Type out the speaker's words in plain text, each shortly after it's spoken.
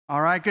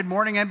All right, good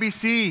morning,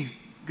 NBC.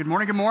 Good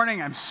morning, good morning.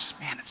 Man,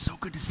 it's so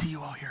good to see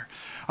you all here.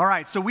 All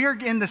right, so we are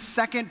in the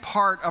second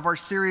part of our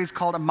series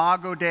called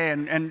Imago Dei,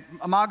 and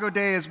Imago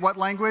Dei is what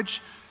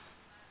language?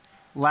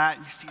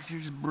 Latin.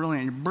 You're just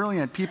brilliant. You're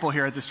brilliant people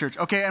here at this church.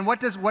 Okay, and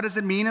what does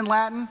it mean in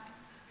Latin?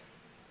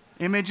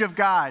 Image of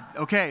God.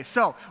 Okay,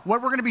 so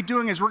what we're going to be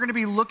doing is we're going to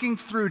be looking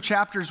through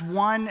chapters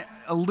 1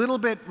 a little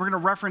bit. We're going to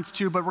reference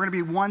 2, but we're going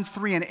to be 1,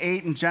 3, and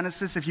 8 in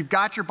Genesis. If you've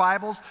got your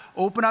Bibles,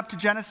 open up to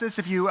Genesis.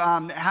 If you're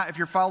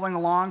following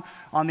along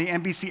on the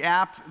NBC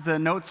app, the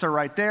notes are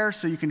right there,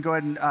 so you can go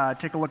ahead and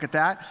take a look at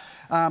that.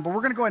 But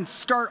we're going to go ahead and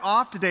start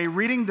off today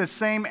reading the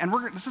same, and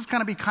this is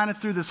going to be kind of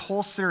through this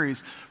whole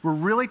series. We're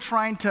really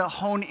trying to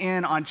hone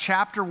in on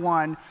chapter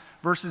 1,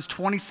 verses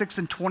 26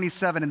 and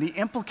 27, and the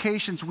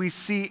implications we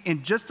see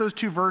in just those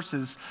two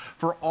verses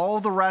for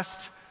all the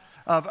rest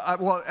of,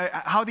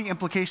 how the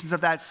implications of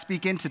that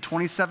speak into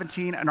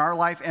 2017 and our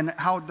life, and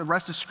how the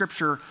rest of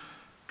Scripture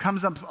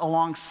comes up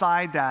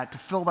alongside that to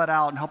fill that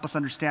out and help us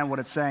understand what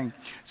it's saying.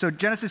 So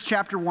Genesis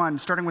chapter 1,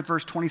 starting with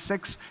verse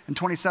 26 and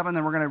 27,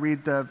 then we're going to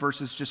read the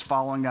verses just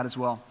following that as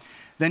well.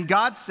 Then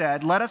God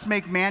said, "Let us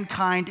make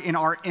mankind in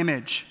our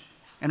image."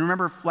 And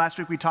remember, last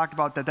week we talked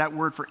about that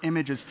word for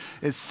image is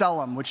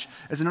selim, which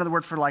is another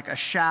word for like a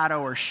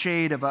shadow or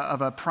shade of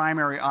a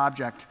primary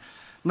object.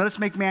 Let us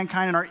make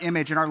mankind in our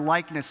image, in our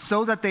likeness,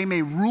 so that they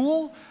may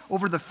rule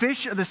over the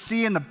fish of the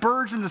sea and the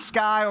birds in the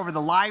sky, over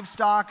the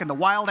livestock and the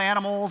wild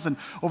animals, and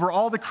over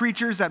all the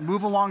creatures that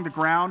move along the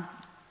ground.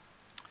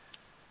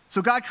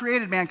 So God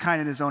created mankind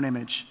in his own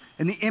image.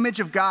 In the image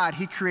of God,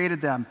 he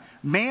created them.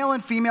 Male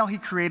and female, he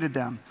created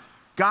them.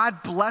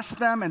 God blessed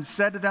them and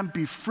said to them,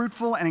 "Be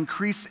fruitful and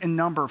increase in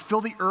number.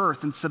 Fill the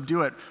earth and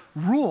subdue it.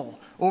 Rule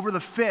over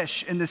the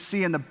fish in the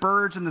sea and the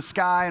birds in the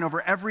sky and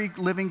over every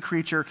living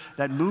creature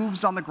that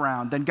moves on the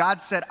ground." Then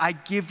God said, "I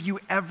give you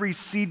every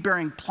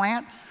seed-bearing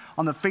plant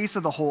on the face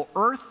of the whole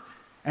earth,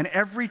 and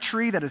every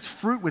tree that has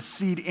fruit with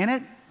seed in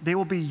it. They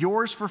will be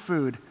yours for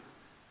food.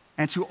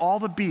 And to all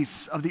the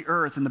beasts of the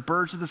earth and the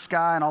birds of the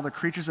sky and all the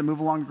creatures that move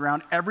along the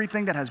ground,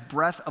 everything that has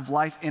breath of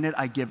life in it,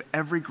 I give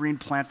every green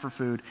plant for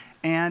food."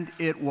 And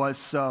it was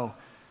so.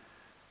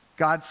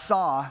 God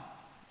saw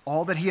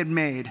all that he had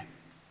made,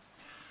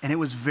 and it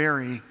was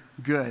very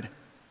good.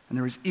 And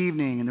there was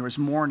evening and there was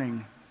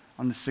morning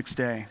on the sixth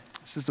day.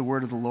 This is the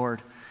word of the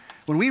Lord.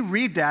 When we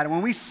read that, and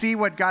when we see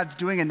what God's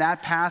doing in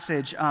that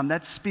passage,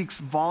 that speaks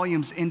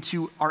volumes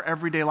into our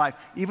everyday life.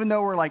 Even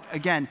though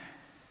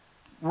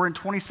we're in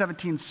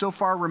 2017, so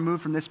far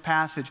removed from this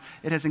passage,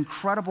 it has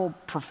incredible,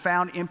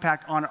 profound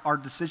impact on our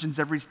decisions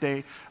every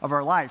day of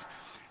our life.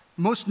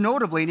 Most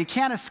notably, and you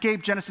can't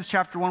escape Genesis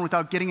chapter 1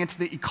 without getting into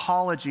the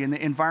ecology and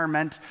the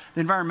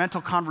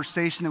environmental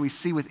conversation that we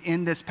see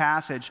within this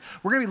passage.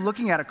 We're going to be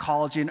looking at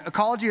ecology, and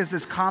ecology is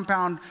this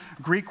compound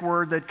Greek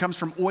word that comes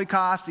from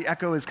oikos. The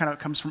echo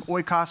comes from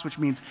oikos, which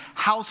means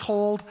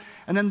household,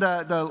 and then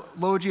the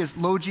logia is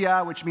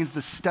logia, which means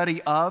the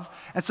study of.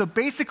 And so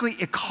basically,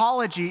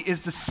 ecology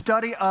is the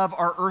study of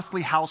our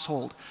earthly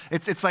household.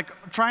 It's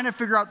like trying to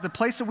figure out the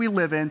place that we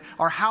live in,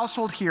 our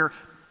household here,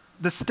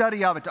 the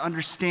study of it, to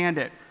understand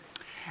it.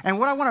 And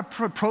what I want to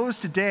propose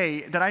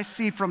today that I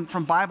see from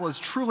Bible is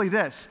truly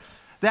this,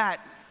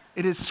 that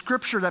it is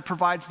Scripture that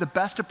provides the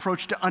best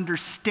approach to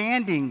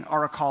understanding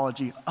our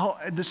ecology.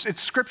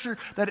 It's Scripture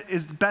that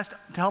is best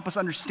to help us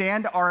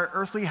understand our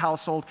earthly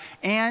household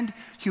and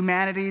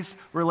humanity's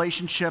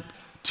relationship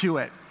to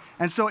it.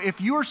 And so if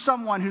you are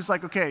someone who's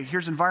like, okay,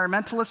 here's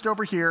environmentalist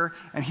over here,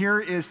 and here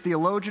is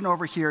theologian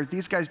over here,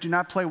 these guys do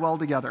not play well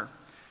together.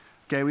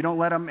 Okay, we don't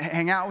let them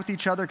hang out with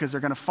each other because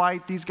they're going to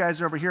fight. These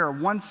guys over here are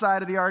one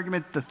side of the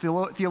argument. The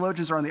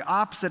theologians are on the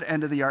opposite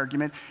end of the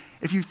argument.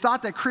 If you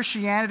thought that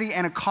Christianity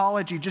and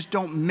ecology just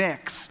don't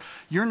mix,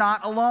 you're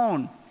not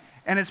alone.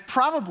 And it's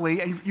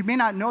probably, and you may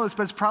not know this,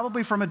 but it's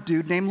probably from a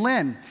dude named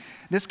Lynn.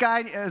 This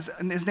guy, his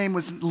name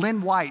was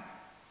Lynn White.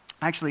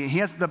 Actually,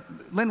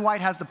 Lynn White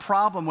has the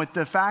problem with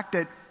the fact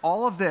that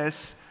all of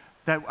this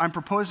that I'm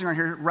proposing right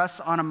here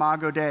rests on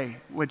Imago Dei,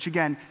 which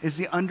again is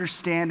the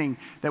understanding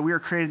that we are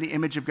created in the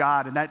image of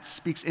God, and that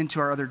speaks into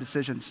our other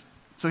decisions.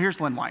 So here's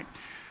Lynn White.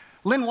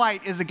 Lynn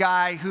White is a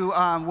guy who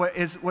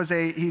was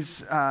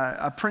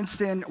a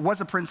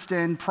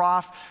Princeton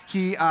prof.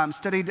 He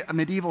studied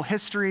medieval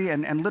history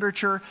and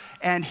literature,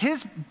 and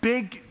his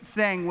big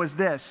thing was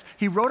this.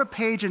 He wrote a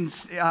paper in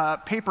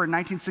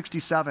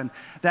 1967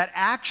 that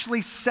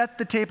actually set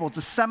the table. It's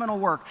a seminal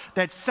work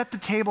that set the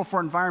table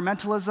for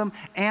environmentalism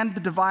and the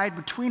divide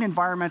between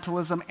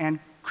environmentalism and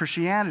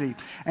Christianity.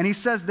 And he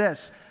says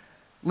this,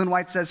 Lynn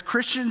White says,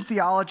 "Christian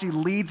theology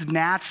leads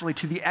naturally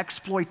to the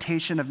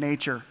exploitation of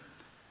nature."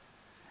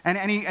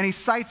 And he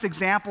cites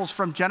examples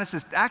from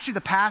Genesis, actually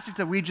the passage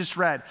that we just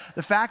read,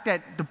 the fact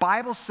that the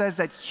Bible says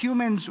that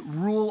humans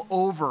rule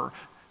over,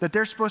 that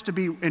they're supposed to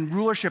be in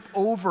rulership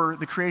over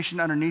the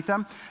creation underneath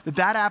them,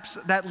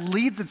 that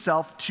leads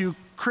itself to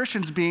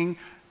Christians being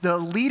the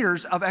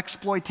leaders of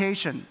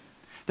exploitation.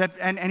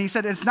 And he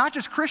said, it's not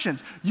just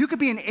Christians. You could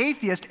be an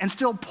atheist and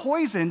still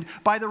poisoned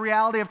by the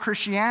reality of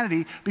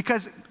Christianity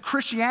because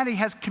Christianity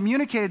has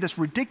communicated this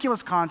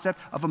ridiculous concept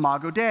of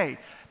Imago Dei,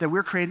 that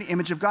we're created in the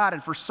image of God,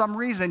 and for some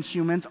reason,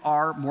 humans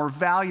are more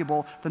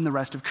valuable than the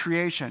rest of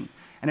creation.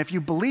 And if you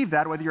believe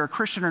that, whether you're a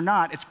Christian or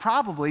not, it's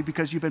probably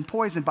because you've been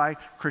poisoned by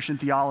Christian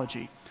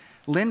theology.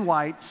 Lynn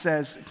White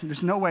says,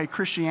 there's no way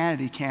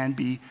Christianity can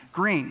be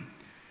green.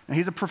 Now,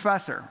 he's a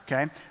professor,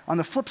 okay? On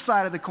the flip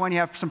side of the coin, you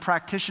have some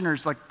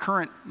practitioners, like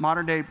current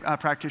modern-day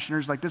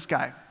practitioners like this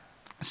guy,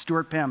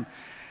 Stuart Pym.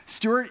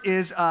 Stuart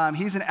is,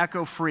 he's an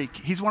eco freak.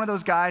 He's one of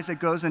those guys that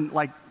goes and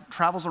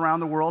travels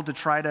around the world to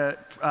try to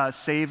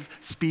save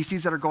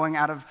species that are going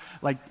out of,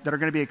 that are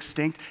going to be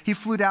extinct. He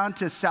flew down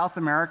to South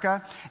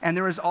America, and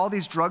there was all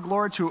these drug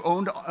lords who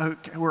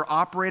were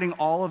operating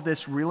all of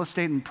this real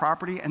estate and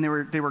property, and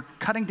they were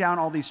cutting down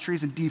all these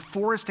trees and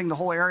deforesting the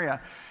whole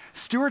area.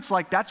 Stuart's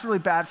like, that's really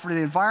bad for the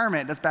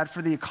environment, that's bad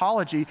for the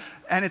ecology,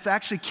 and it's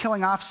actually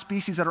killing off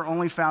species that are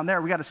only found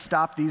there. We got to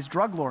stop these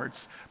drug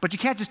lords. But you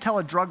can't just tell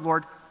a drug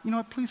lord, you know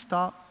what, please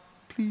stop,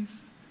 please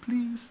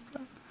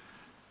stop.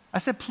 I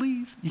said,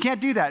 please. You can't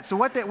do that. So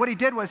what he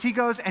did was he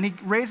goes and he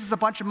raises a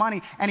bunch of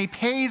money and he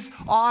pays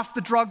off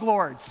the drug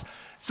lords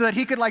so that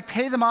he could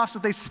pay them off so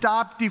that they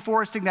stop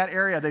deforesting that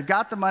area. They've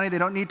got the money. They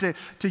don't need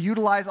to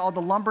utilize all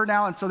the lumber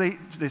now, and so they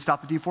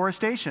stop the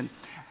deforestation.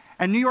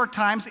 And New York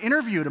Times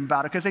interviewed him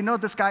about it because they know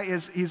this guy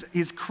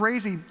he's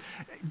crazy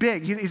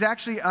big. He's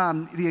actually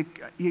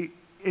he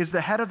is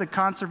the head of the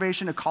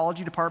Conservation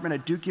Ecology Department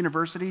at Duke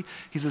University.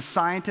 He's a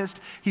scientist.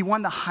 He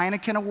won the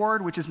Heineken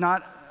Award, which is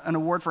not an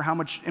award for how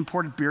much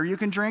imported beer you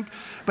can drink,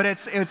 but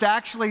it's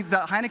actually, the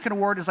Heineken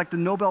Award is like the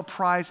Nobel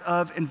Prize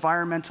of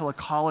environmental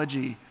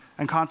ecology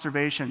and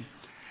conservation.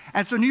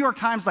 And so New York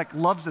Times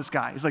loves this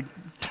guy. He's like,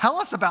 tell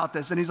us about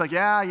this. And he's like,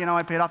 yeah,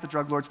 I paid off the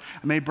drug lords.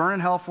 I may burn in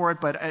hell for it,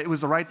 but it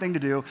was the right thing to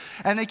do.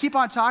 And they keep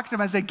on talking to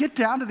him. As they get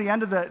down to the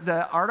end of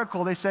the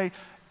article, they say,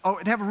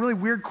 they have a really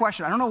weird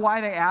question. I don't know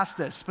why they asked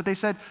this, but they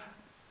said,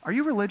 are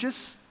you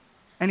religious?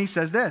 And he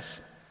says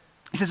this.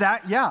 He says,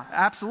 yeah,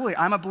 absolutely.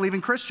 I'm a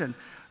believing Christian.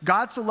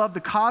 God so loved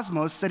the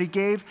cosmos that he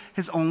gave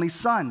his only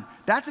son.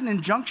 That's an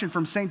injunction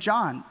from St.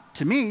 John.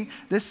 To me,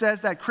 this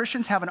says that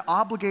Christians have an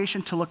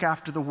obligation to look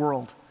after the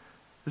world.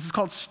 This is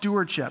called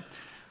stewardship.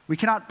 We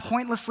cannot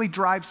pointlessly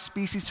drive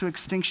species to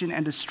extinction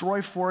and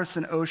destroy forests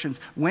and oceans.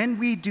 When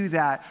we do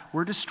that,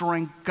 we're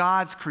destroying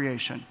God's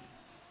creation.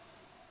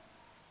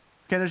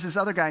 Okay, there's this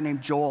other guy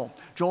named Joel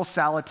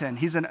Salatin.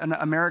 He's an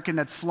American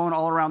that's flown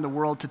all around the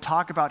world to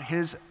talk about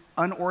his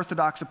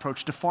unorthodox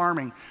approach to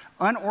farming.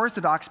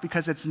 Unorthodox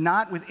because it's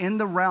not within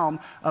the realm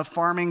of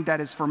farming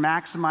that is for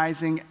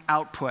maximizing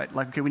output.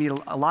 Okay, we need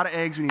a lot of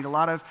eggs, we need a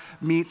lot of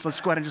meat, so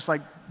let's go ahead and just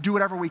do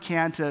whatever we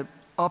can to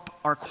up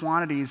our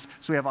quantities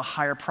so we have a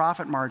higher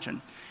profit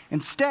margin.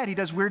 Instead, he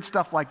does weird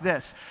stuff like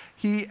this.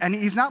 He's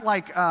not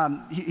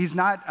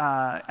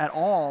at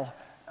all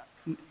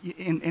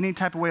in any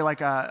type of way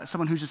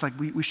someone who's just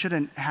we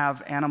shouldn't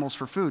have animals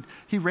for food.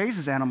 He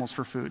raises animals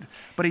for food,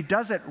 but he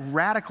does it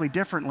radically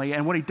differently.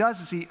 And what he does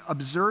is he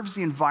observes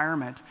the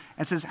environment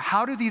and says,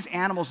 how do these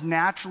animals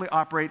naturally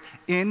operate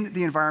in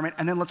the environment?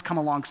 And then let's come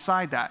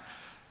alongside that.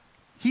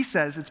 He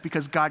says it's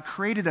because God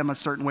created them a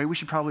certain way. We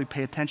should probably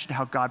pay attention to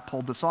how God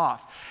pulled this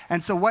off.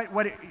 And so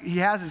what he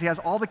has is he has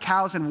all the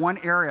cows in one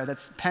area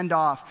that's penned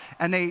off,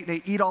 and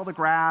they eat all the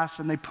grass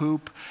and they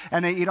poop,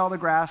 and they eat all the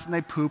grass and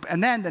they poop.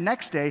 And then the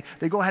next day,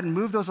 they go ahead and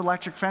move those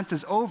electric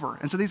fences over.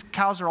 And so these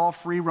cows are all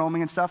free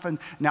roaming and stuff, and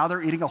now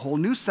they're eating a whole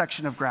new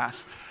section of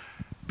grass.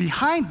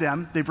 Behind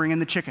them, they bring in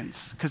the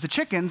chickens, because the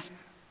chickens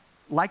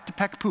like to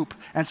peck poop.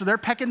 And so they're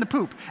pecking the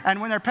poop.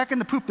 And when they're pecking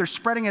the poop, they're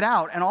spreading it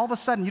out. And all of a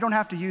sudden, you don't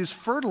have to use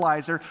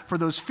fertilizer for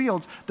those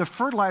fields. The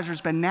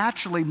fertilizer's been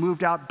naturally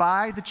moved out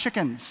by the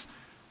chickens.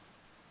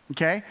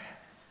 Okay?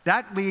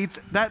 That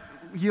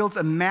yields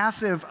a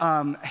massive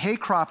hay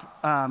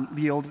crop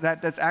yield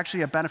that's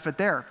actually a benefit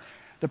there.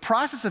 The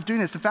process of doing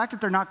this, the fact that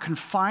they're not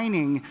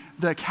confining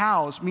the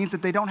cows, means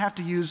that they don't have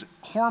to use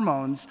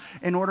hormones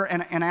and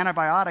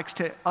antibiotics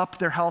to up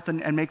their health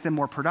and make them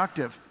more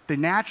productive. They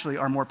naturally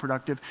are more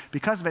productive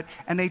because of it,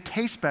 and they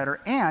taste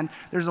better, and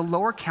there's a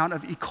lower count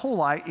of E.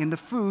 coli in the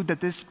food that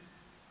this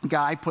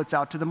guy puts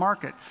out to the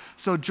market.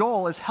 So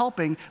Joel is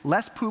helping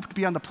less poop to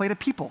be on the plate of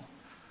people.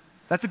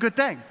 That's a good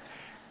thing.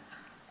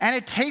 And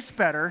it tastes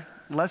better.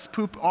 Less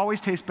poop always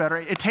tastes better.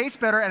 It tastes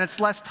better and it's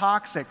less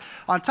toxic.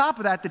 On top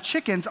of that, the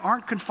chickens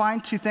aren't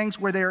confined to things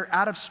where they're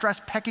out of stress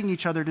pecking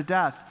each other to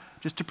death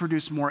just to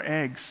produce more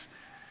eggs.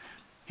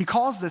 He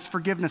calls this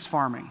forgiveness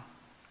farming.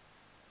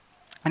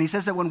 And he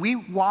says that when we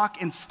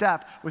walk in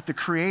step with the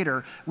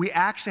Creator, we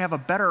actually have a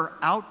better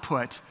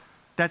output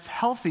that's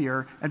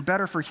healthier and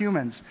better for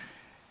humans.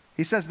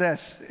 He says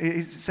this.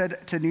 He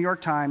said to New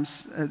York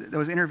Times that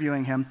was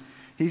interviewing him,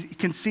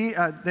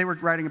 they were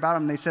writing about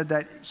him, and they said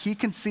that he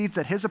concedes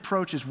that his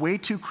approach is way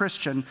too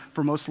Christian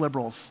for most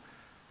liberals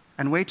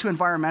and way too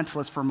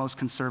environmentalist for most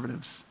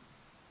conservatives.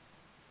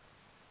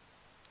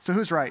 So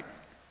who's right?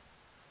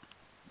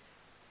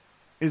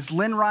 Is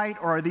Lynn right,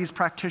 or are these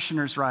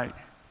practitioners right?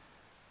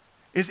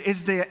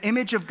 Is the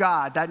image of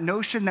God, that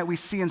notion that we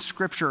see in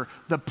Scripture,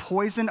 the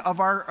poison of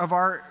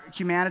our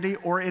humanity,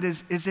 or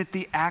is it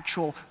the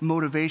actual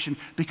motivation?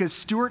 Because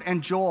Stuart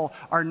and Joel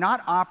are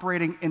not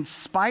operating in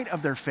spite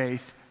of their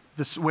faith,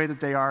 this way that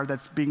they are,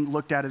 that's being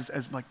looked at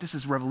as like, this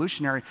is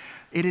revolutionary.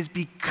 It is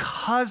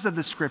because of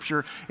the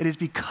Scripture, it is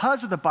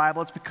because of the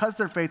Bible, it's because of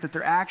their faith that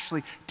they're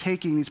actually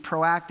taking these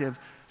proactive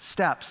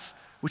steps,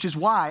 which is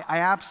why I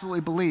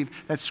absolutely believe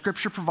that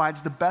Scripture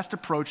provides the best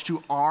approach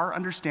to our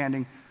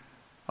understanding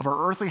of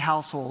our earthly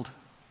household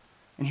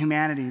and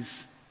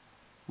humanity's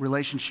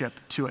relationship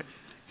to it.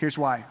 Here's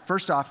why.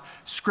 First off,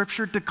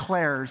 Scripture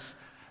declares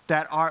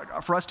that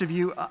for us to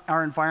view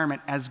our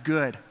environment as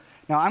good.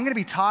 Now, I'm going to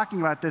be talking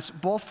about this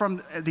both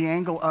from the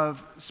angle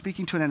of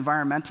speaking to an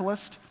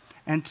environmentalist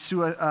and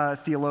to a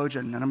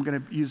theologian, and I'm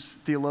going to use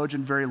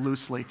theologian very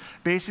loosely,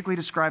 basically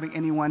describing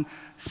anyone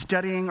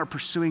studying or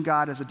pursuing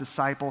God as a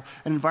disciple,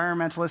 an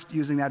environmentalist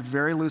using that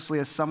very loosely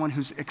as someone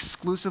who's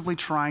exclusively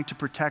trying to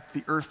protect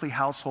the earthly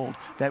household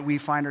that we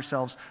find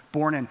ourselves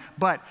born in.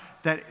 But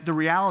that the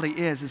reality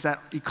is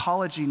that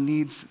ecology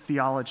needs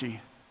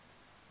theology.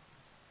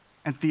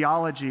 And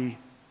theology,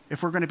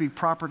 if we're going to be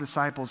proper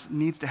disciples,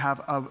 needs to have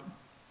a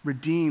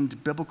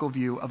redeemed biblical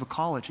view of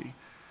ecology.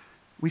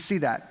 We see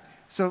that.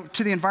 So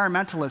to the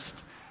environmentalist,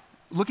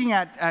 looking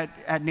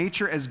at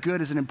nature as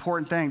good is an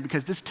important thing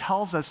because this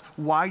tells us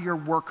why your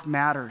work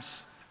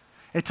matters.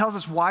 It tells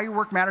us why your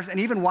work matters and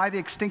even why the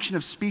extinction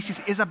of species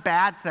is a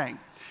bad thing.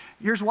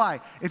 Here's why.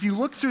 If you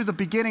look through the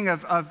beginning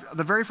of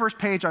the very first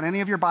page on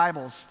any of your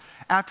Bibles,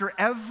 after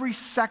every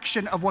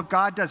section of what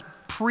God does,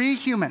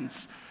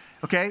 pre-humans,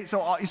 okay,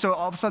 so all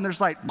of a sudden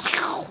there's like,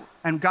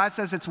 and God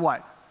says it's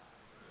what?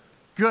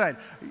 Good.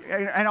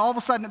 And all of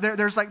a sudden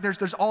there's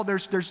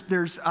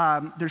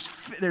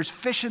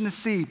fish in the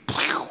sea.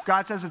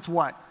 God says it's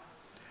what?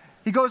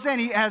 He goes in,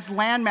 he has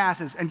land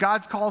masses, and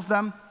God calls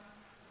them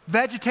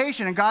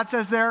vegetation, and God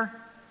says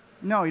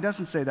no, he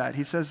doesn't say that.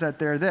 He says that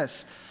they're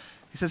this.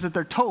 He says that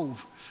they're tov,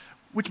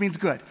 which means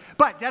good.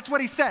 But that's what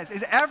he says,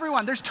 is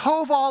everyone, there's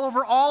tov all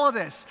over all of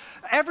this.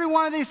 Every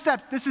one of these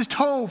steps, this is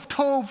tov,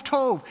 tov,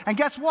 tov. And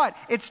guess what?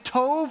 It's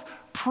tov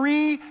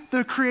pre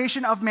the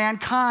creation of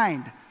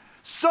mankind.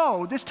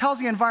 So this tells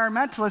the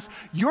environmentalists,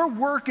 your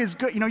work is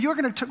good. You're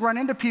going to run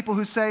into people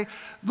who say,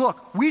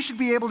 look, we should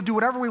be able to do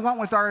whatever we want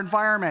with our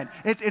environment.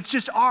 It's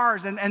just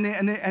ours.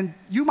 And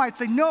you might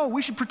say, no,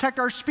 we should protect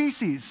our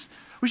species.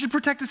 We should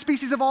protect the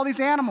species of all these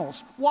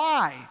animals.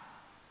 Why?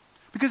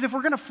 Because if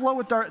we're going to flow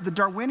with the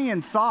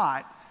Darwinian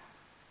thought,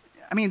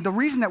 the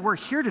reason that we're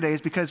here today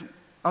is because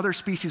other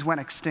species went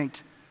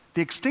extinct.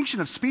 The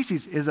extinction of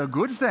species is a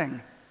good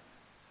thing.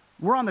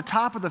 We're on the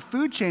top of the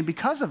food chain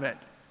because of it.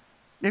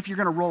 If you're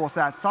going to roll with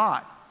that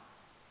thought.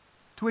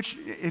 To which,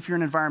 if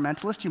you're an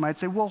environmentalist, you might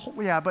say, well,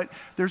 yeah, but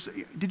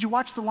did you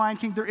watch The Lion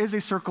King? There is a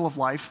circle of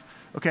life,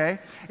 okay?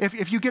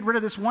 If you get rid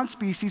of this one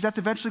species, that's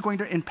eventually going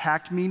to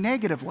impact me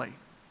negatively.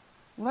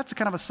 Well, that's a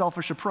kind of a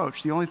selfish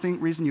approach. The only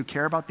reason you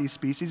care about these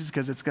species is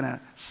because it's going to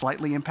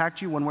slightly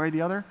impact you one way or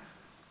the other.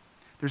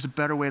 There's a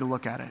better way to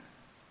look at it.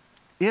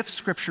 If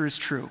Scripture is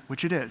true,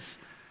 which it is,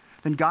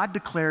 then God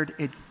declared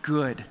it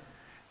good.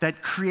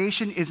 That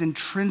creation is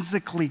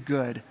intrinsically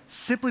good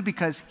simply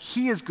because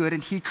He is good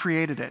and He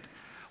created it,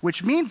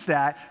 which means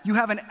that you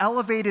have an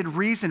elevated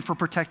reason for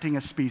protecting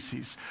a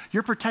species.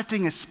 You're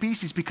protecting a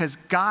species because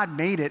God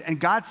made it and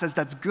God says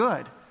that's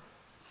good.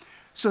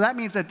 So that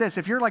means that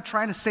if you're like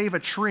trying to save a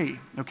tree,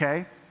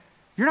 okay,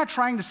 you're not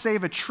trying to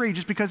save a tree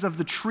just because of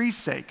the tree's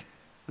sake.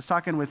 I was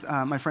talking with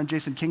my friend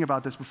Jason King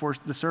about this before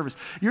the service.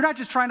 You're not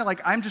just trying to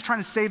I'm just trying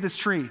to save this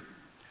tree.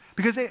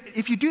 Because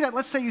if you do that,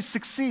 let's say you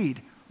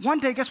succeed. One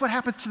day, guess what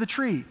happens to the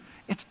tree?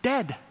 It's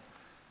dead.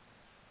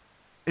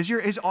 And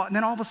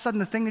then all of a sudden,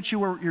 the thing that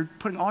you're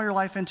putting all your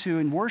life into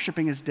and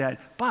worshiping is dead.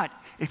 But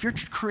if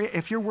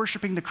you're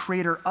worshiping the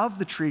creator of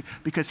the tree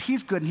because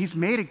He's good and He's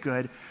made it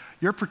good,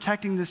 you're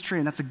protecting this tree,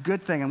 and that's a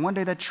good thing. And one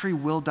day that tree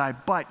will die,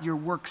 but your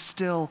work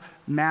still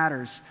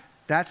matters.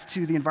 That's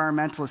to the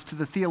environmentalist. To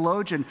the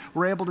theologian,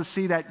 we're able to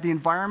see that the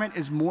environment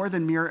is more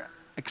than mere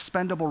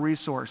expendable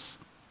resource.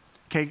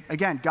 Okay,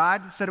 again,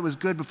 God said it was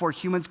good before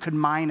humans could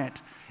mine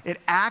it. It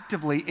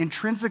actively,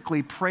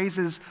 intrinsically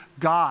praises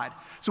God.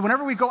 So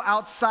whenever we go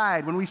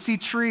outside, when we see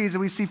trees and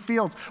we see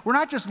fields, we're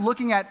not just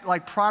looking at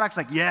products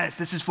like, yes,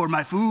 this is for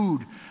my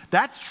food.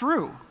 That's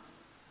true,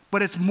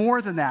 but it's more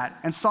than that.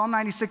 And Psalm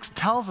 96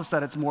 tells us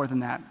that it's more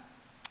than that.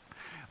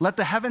 Let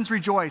the heavens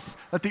rejoice,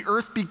 let the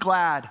earth be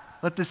glad,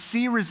 let the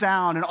sea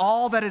resound and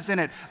all that is in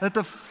it. Let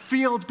the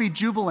fields be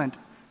jubilant.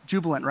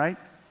 Jubilant, right?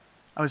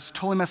 I was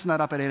totally messing that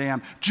up at 8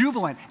 a.m.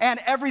 Jubilant, and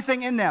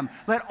everything in them.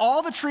 Let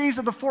all the trees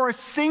of the forest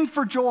sing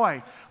for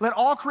joy. Let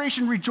all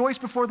creation rejoice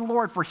before the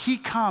Lord, for He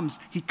comes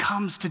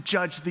to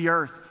judge the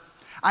earth.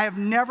 I have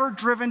never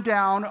driven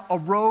down a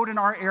road in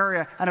our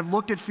area and have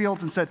looked at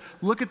fields and said,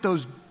 look at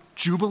those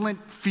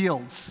jubilant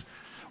fields.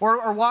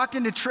 Or walked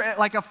into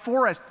a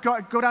forest,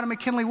 go down to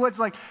McKinley Woods,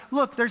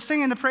 look, they're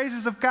singing the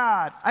praises of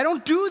God. I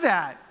don't do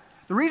that.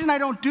 The reason I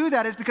don't do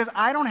that is because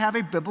I don't have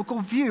a biblical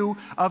view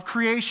of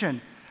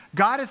creation.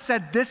 God has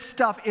said this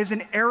stuff is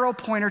an arrow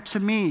pointer to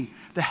me.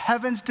 The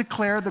heavens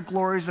declare the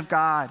glories of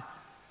God.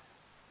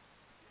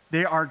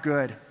 They are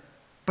good.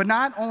 But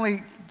not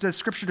only does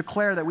Scripture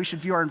declare that we should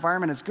view our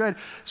environment as good,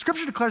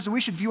 Scripture declares that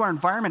we should view our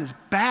environment as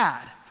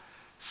bad.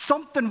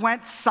 Something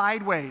went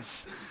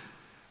sideways.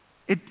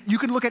 You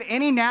can look at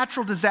any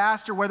natural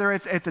disaster, whether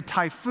it's a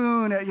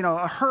typhoon,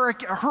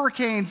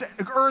 hurricanes,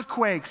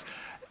 earthquakes,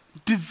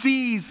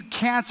 disease,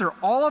 cancer.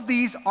 All of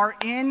these are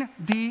in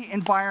the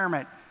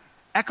environment.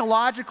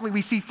 Ecologically,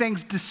 we see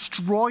things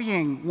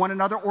destroying one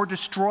another or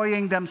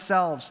destroying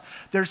themselves.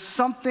 There's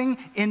something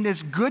in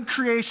this good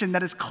creation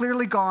that has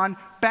clearly gone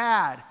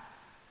bad.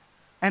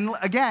 And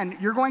again,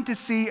 you're going to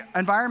see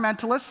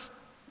environmentalists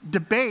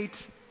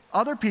debate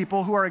other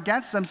people who are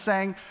against them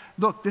saying,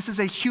 look, this is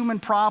a human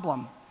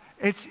problem.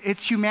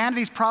 It's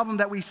humanity's problem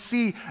that we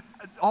see,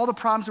 all the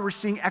problems that we're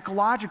seeing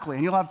ecologically.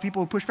 And you'll have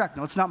people who push back.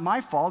 No, it's not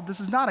my fault. This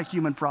is not a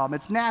human problem.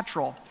 It's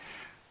natural.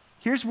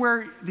 Here's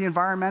where the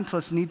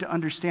environmentalists need to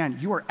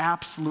understand. You are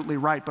absolutely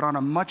right, but on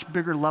a much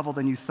bigger level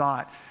than you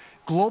thought.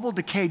 Global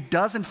decay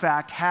does, in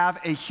fact, have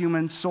a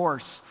human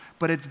source,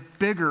 but it's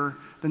bigger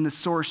than the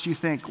source you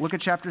think. Look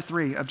at chapter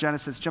 3 of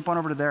Genesis. Jump on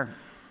over to there.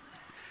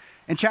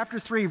 In chapter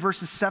 3,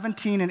 verses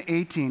 17 and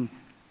 18,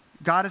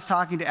 God is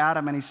talking to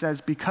Adam, and he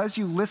says, because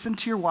you listened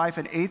to your wife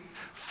and ate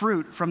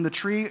fruit from the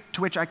tree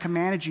to which I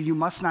commanded you, you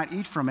must not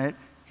eat from it.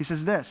 He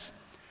says this,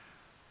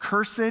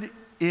 cursed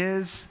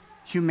is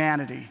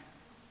humanity.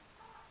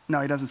 No,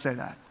 he doesn't say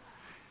that.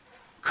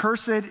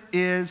 Cursed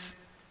is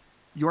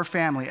your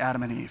family,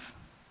 Adam and Eve.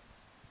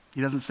 He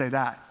doesn't say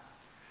that.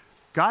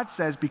 God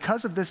says,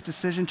 because of this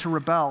decision to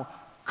rebel,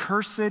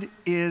 cursed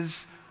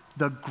is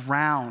the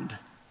ground.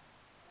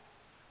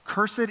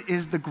 Cursed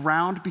is the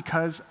ground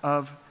because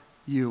of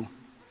you.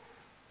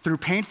 Through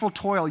painful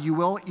toil, you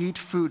will eat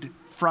food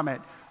from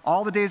it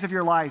all the days of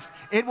your life.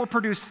 It will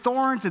produce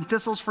thorns and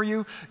thistles for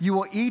you. You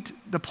will eat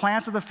the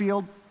plants of the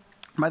field.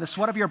 By the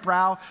sweat of your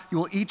brow, you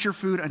will eat your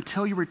food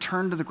until you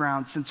return to the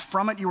ground, since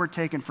from it you were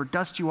taken, for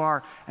dust you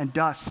are, and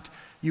dust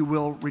you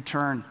will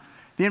return.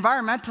 The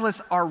environmentalists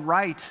are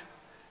right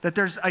that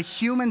there's a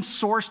human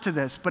source to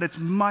this, but it's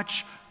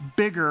much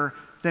bigger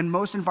than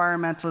most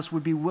environmentalists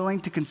would be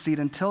willing to concede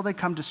until they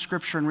come to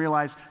Scripture and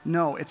realize,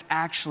 no, it's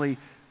actually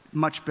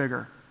much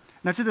bigger.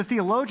 Now, to the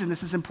theologian,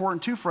 this is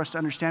important too for us to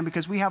understand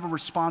because we have a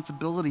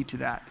responsibility to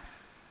that.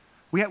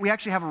 We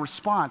actually have a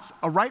response.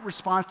 A right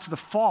response to the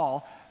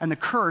fall and the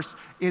curse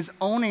is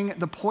owning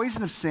the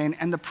poison of sin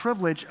and the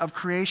privilege of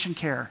creation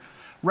care,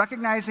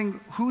 recognizing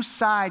whose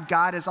side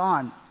God is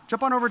on.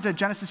 Jump on over to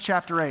Genesis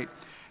chapter 8.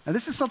 Now,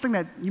 this is something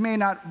that you may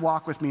not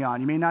walk with me on.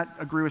 You may not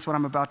agree with what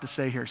I'm about to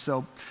say here,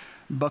 so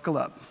buckle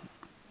up.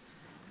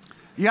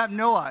 You have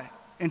Noah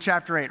in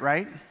chapter 8,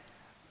 right?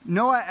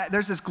 Noah,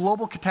 there's this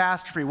global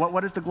catastrophe.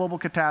 What is the global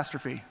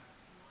catastrophe?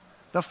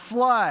 The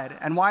flood.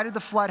 And why did the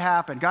flood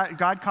happen?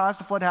 God caused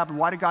the flood to happen.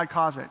 Why did God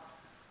cause it?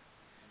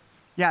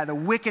 Yeah, the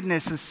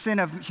wickedness, the sin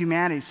of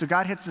humanity. So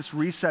God hits this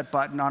reset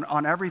button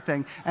on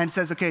everything and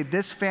says, okay,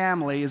 this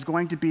family is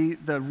going to be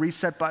the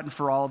reset button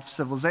for all of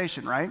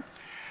civilization, right?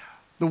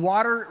 The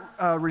water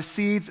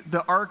recedes.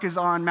 The ark is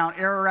on Mount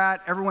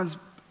Ararat. Everyone's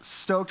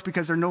stoked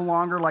because they're no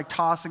longer like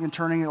tossing and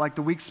turning like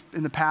the weeks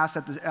in the past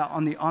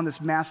on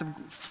this massive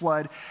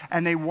flood.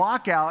 And they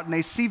walk out and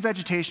they see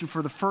vegetation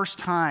for the first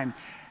time.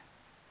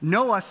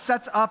 Noah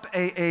sets up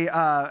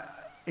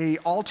a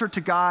altar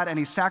to God and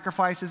he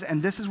sacrifices,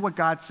 and this is what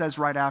God says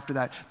right after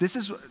that.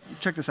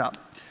 Check this out.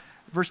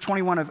 Verse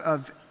 21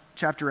 of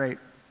chapter 8.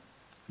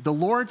 The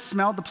Lord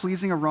smelled the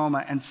pleasing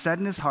aroma and said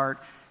in his heart,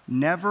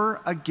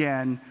 never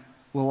again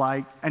will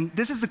I, and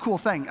this is the cool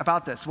thing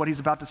about this, what he's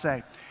about to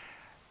say.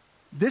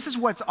 This is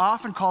what's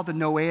often called the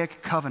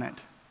Noahic covenant.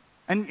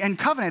 And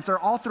covenants are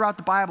all throughout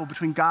the Bible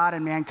between God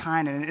and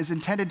mankind, and it is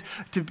intended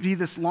to be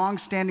this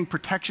long-standing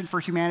protection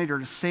for humanity or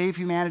to save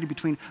humanity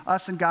between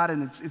us and God,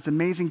 and it's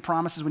amazing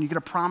promises. When you get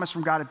a promise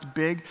from God, it's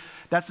big.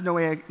 That's the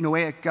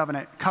Noahic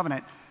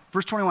covenant.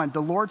 Verse 21,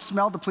 the Lord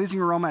smelled the pleasing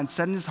aroma and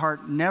said in his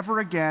heart, never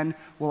again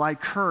will I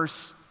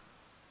curse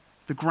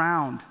the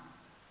ground.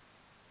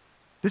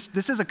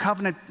 This is a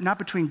covenant not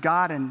between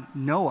God and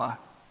Noah,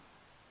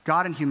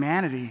 God and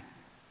humanity.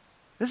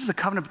 This is a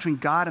covenant between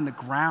God and the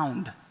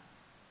ground.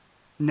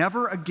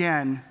 Never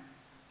again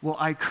will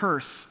I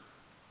curse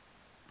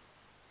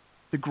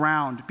the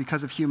ground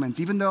because of humans,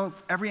 even though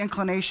every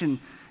inclination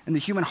in the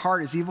human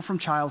heart is evil from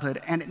childhood,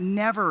 and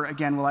never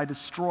again will I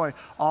destroy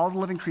all the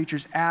living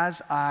creatures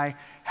as I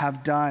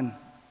have done.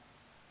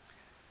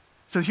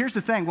 So here's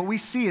the thing. What we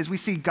see is we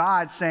see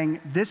God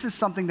saying, this is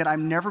something that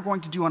I'm never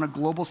going to do on a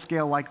global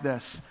scale like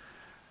this.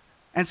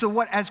 And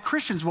so as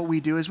Christians, what we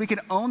do is we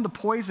can own the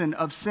poison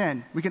of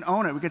sin. We can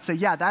own it. We can say,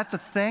 yeah, that's a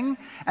thing.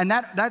 And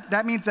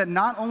that means that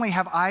not only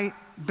have I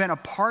been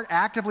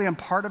actively a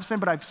part of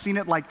sin, but I've seen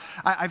it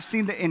I've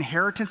seen the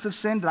inheritance of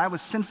sin, that I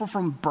was sinful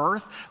from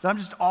birth, that I'm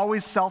just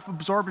always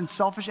self-absorbed and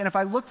selfish. And if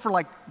I look for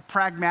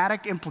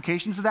pragmatic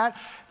implications of that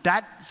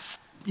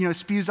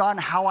spews on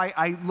how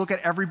I look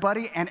at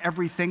everybody and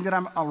everything that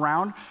I'm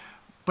around.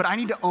 but I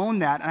need to own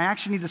that, and I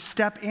actually need to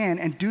step in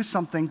and do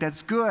something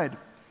that's good.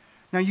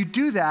 Now, you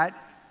do that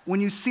when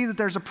you see that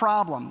there's a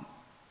problem.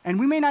 And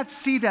we may not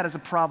see that as a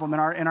problem in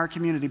our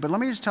community, but let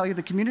me just tell you,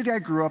 the community I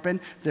grew up in,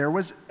 there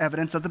was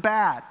evidence of the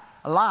bad,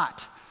 a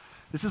lot.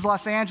 This is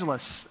Los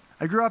Angeles.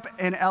 I grew up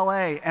in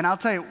LA, and I'll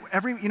tell you,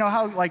 you know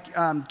how like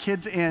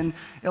kids in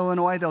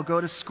Illinois, they'll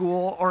go to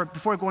school, or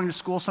before going to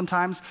school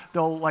sometimes,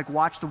 they'll like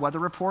watch the weather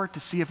report to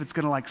see if it's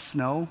gonna like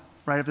snow,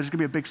 right? If there's gonna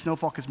be a big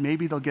snowfall, because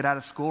maybe they'll get out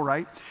of school,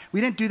 right?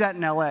 We didn't do that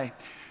in LA,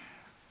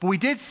 but we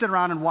did sit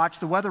around and watch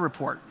the weather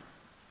report.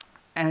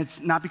 And it's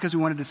not because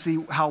we wanted to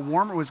see how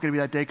warm it was gonna be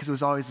that day, because it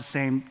was always the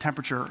same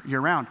temperature year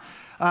round.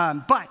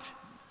 But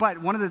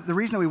one of the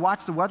reason that we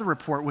watched the weather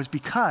report was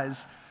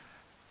because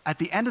at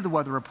the end of the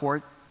weather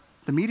report,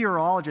 the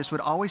meteorologist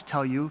would always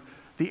tell you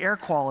the air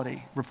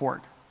quality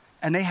report.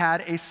 And they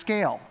had a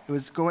scale. We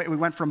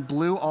went from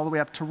blue all the way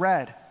up to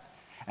red.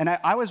 And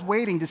I was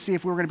waiting to see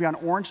if we were going to be on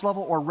orange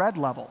level or red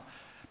level.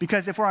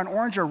 Because if we're on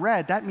orange or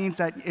red, that means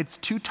that it's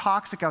too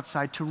toxic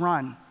outside to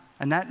run.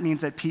 And that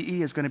means that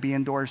PE is going to be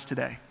indoors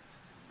today.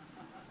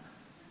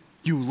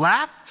 You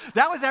laugh?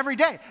 That was every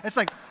day. It's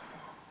like,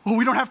 oh,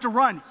 we don't have to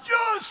run.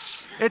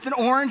 Yes! It's an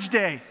orange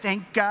day.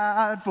 Thank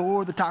God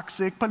for the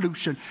toxic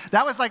pollution.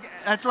 That's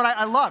what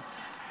I love.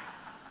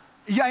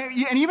 Yeah,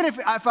 and even if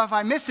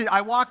I missed it,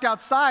 I walked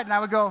outside and I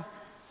would go,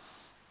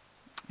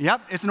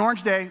 yep, it's an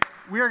orange day.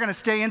 We are going to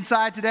stay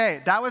inside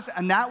today. That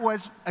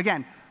was,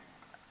 again,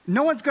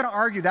 no one's going to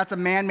argue that's a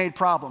man-made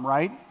problem,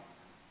 right?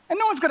 And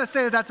no one's going to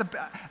say that that's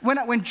when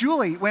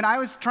I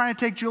was trying to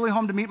take Julie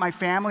home to meet my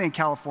family in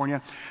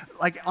California,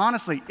 like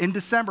honestly, in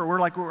December,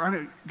 we're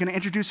going to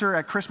introduce her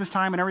at Christmas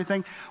time and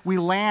everything. We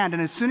land,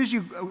 and as soon as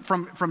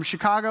from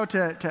Chicago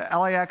to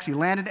LAX, you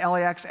land in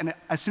LAX, and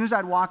as soon as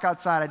I'd walk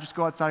outside, I'd just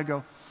go outside and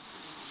go,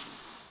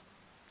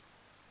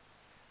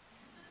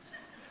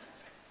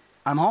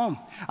 I'm home.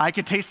 I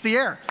could taste the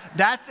air.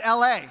 That's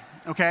LA,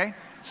 okay?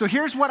 So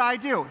here's what I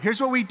do. Here's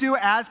what we do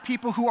as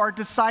people who are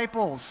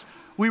disciples.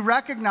 We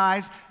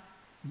recognize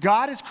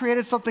God has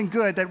created something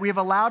good that we have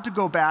allowed to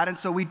go bad, and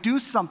so we do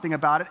something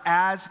about it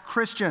as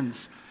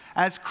Christians.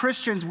 As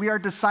Christians, we are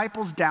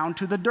disciples down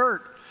to the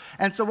dirt.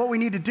 And so what we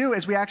need to do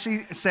is we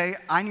actually say,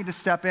 I need to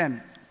step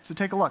in. So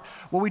take a look.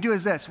 What we do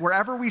is this.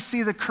 Wherever we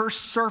see the curse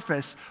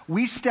surface,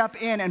 we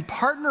step in and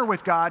partner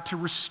with God to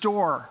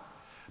restore.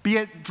 Be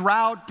it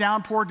drought,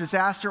 downpour,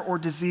 disaster, or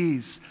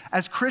disease.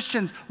 As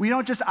Christians, we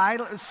don't just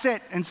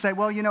sit and say,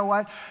 well, you know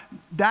what?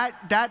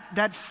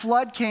 That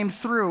flood came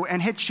through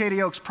and hit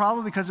Shady Oaks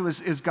probably because it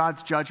was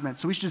God's judgment.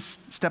 So we should just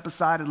step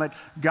aside and let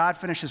God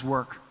finish his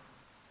work.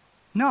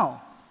 No.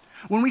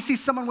 When we see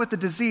someone with a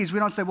disease, we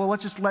don't say, well,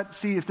 let's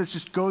see if this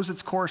just goes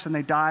its course and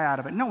they die out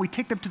of it. No, we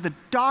take them to the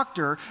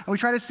doctor and we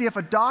try to see if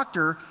a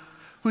doctor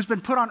who's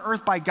been put on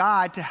earth by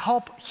God to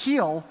help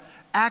heal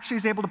actually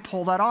is able to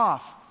pull that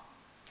off.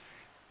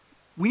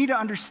 We need to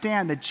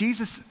understand that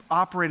Jesus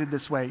operated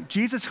this way.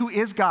 Jesus, who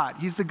is God,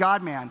 he's the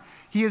God-man.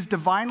 He is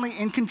divinely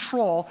in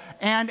control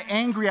and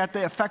angry at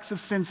the effects of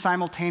sin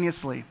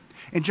simultaneously.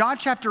 In John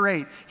chapter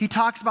 8, he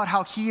talks about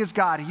how he is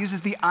God. He uses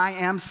the I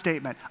am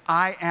statement.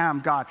 I am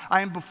God.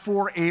 I am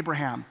before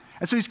Abraham.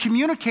 And so he's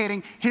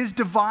communicating his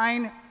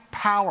divine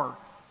power,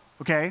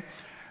 okay?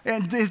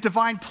 And his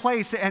divine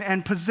place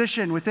and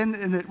position within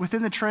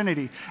the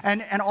Trinity.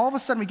 And all of a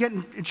sudden we get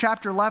in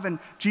chapter 11,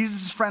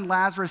 Jesus' friend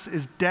Lazarus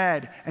is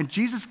dead. And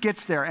Jesus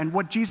gets there. And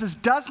what Jesus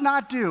does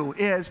not do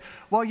is,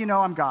 well, you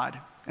know, I'm God.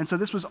 And so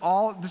this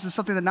is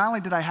something that not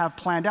only did I have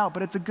planned out,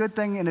 but it's a good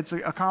thing and it's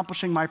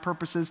accomplishing my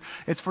purposes.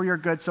 It's for your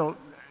good. So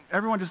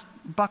everyone just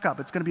buck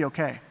up. It's going to be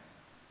okay.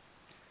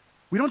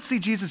 We don't see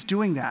Jesus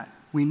doing that.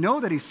 We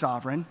know that he's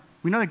sovereign.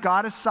 We know that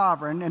God is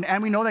sovereign.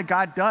 And we know that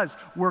God does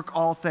work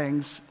all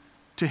things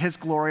to his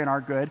glory and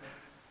our good.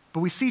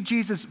 But we see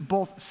Jesus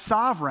both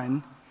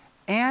sovereign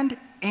and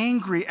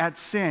angry at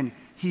sin.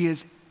 He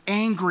is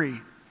angry,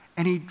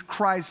 and he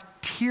cries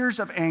tears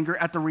of anger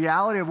at the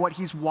reality of what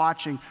he's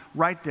watching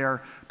right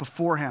there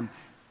before him.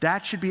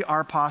 That should be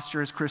our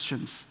posture as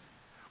Christians.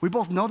 We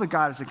both know that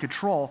God is in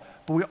control,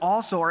 but we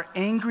also are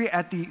angry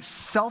at the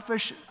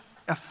selfish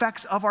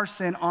effects of our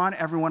sin on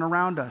everyone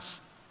around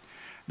us.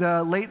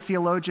 The late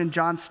theologian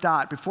John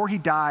Stott, before he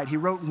died, he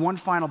wrote one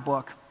final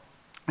book.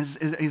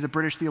 He's a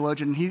British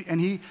theologian, and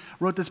he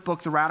wrote this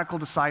book, The Radical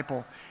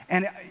Disciple.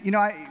 And, you know,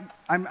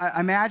 I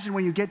imagine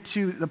when you get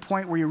to the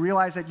point where you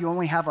realize that you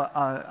only have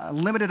a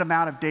limited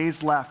amount of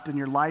days left in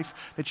your life,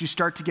 that you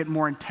start to get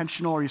more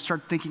intentional, or you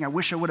start thinking, I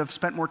wish I would have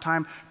spent more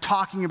time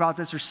talking about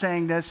this or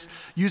saying this,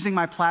 using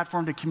my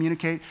platform to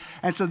communicate.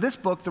 And so this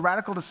book, The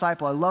Radical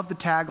Disciple, I love the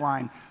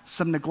tagline,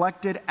 Some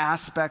Neglected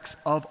Aspects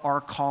of Our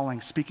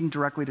Calling, speaking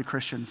directly to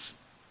Christians.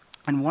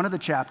 And one of the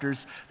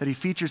chapters that he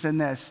features in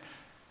this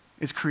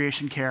is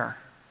creation care.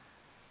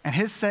 And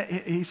he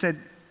said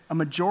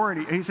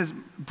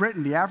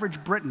Britain, the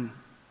average Briton,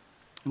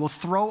 will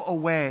throw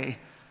away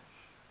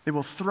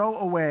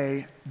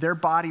their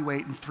body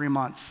weight in 3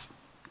 months.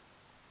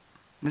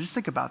 Now just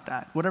think about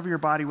that. Whatever your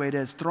body weight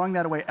is, throwing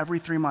that away every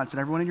 3 months, and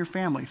everyone in your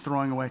family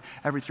throwing away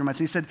every 3 months.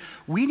 And he said,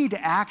 we need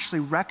to actually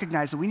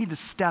recognize that we need to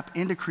step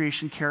into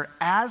creation care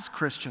as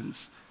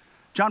Christians.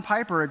 John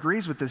Piper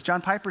agrees with this.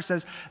 John Piper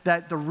says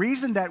that the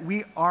reason that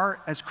we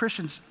are, as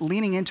Christians,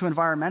 leaning into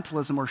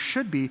environmentalism, or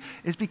should be,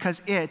 is because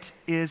it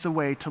is a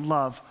way to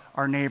love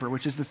our neighbor,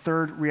 which is the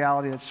third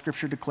reality that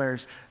Scripture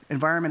declares.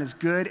 Environment is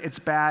good, it's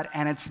bad,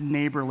 and it's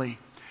neighborly.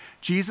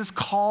 Jesus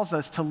calls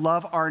us to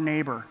love our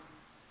neighbor.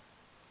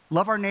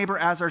 Love our neighbor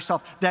as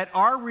ourselves. That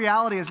our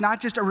reality is not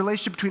just a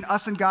relationship between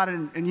us and God,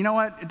 and you know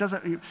what? It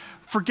doesn't,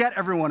 forget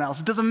everyone else.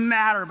 It doesn't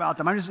matter about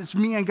them. It's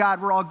me and God,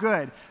 we're all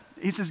good.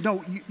 He says,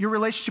 no, your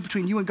relationship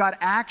between you and God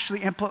actually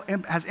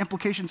has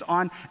implications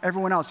on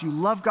everyone else. You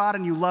love God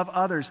and you love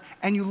others,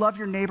 and you love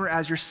your neighbor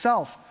as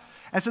yourself.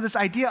 And so this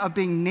idea of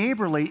being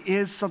neighborly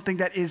is something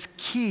that is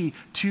key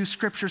to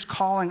Scripture's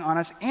calling on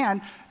us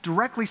and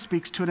directly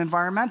speaks to an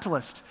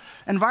environmentalist.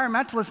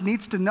 Environmentalist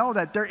needs to know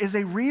that there is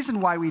a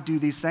reason why we do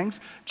these things.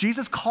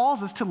 Jesus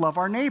calls us to love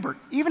our neighbor.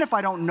 Even if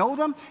I don't know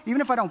them,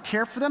 even if I don't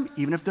care for them,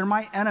 even if they're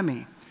my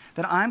enemy,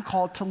 that I'm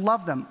called to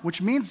love them,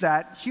 which means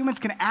that humans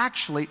can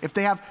actually, if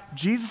they have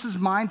Jesus'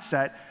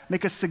 mindset,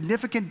 make a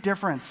significant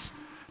difference.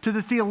 To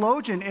the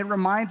theologian, it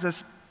reminds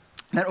us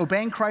that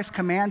obeying Christ's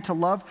command to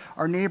love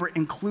our neighbor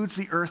includes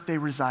the earth they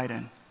reside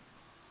in.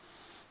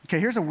 Okay,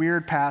 here's a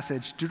weird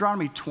passage,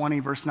 Deuteronomy 20,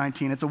 verse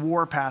 19. It's a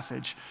war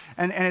passage,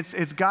 and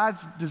it's God's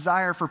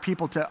desire for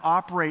people to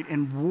operate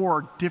in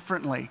war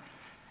differently.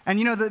 And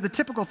you know, the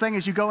typical thing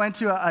is you go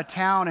into a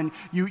town and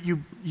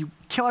you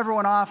kill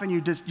everyone off and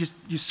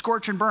you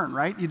scorch and burn,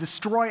 right? You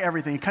destroy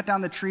everything. You cut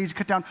down the trees, you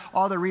cut down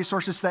all the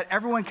resources so that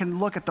everyone can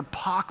look at the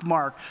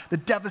pockmark, the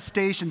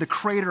devastation, the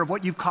crater of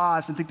what you've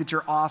caused and think that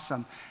you're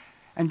awesome.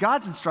 And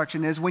God's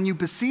instruction is when you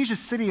besiege a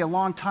city a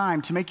long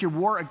time to make your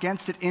war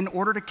against it in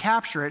order to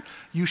capture it,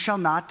 you shall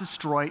not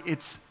destroy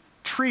its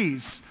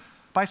trees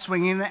by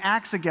swinging an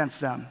axe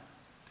against them.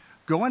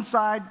 Go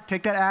inside,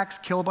 take that axe,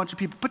 kill a bunch of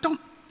people, but don't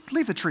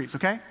leave the trees,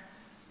 okay?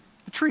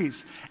 The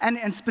trees.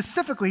 And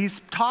specifically, he's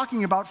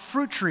talking about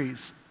fruit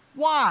trees.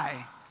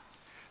 Why?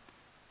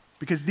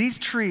 Because these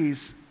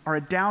trees are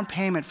a down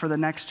payment for the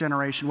next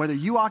generation. Whether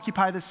you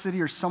occupy the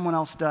city or someone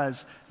else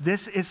does,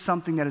 this is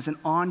something that is an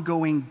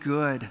ongoing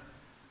good.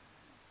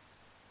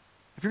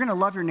 If you're going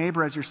to love your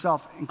neighbor as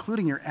yourself,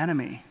 including your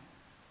enemy,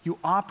 you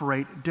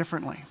operate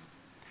differently.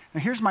 Now,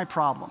 here's my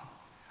problem.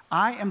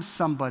 I am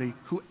somebody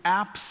who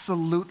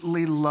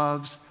absolutely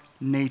loves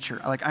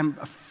nature.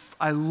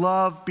 I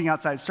love being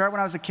outside. It started when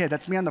I was a kid.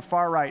 That's me on the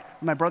far right,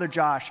 my brother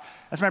Josh.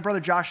 That's my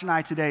brother Josh and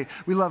I today.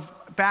 We love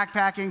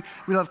backpacking.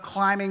 We love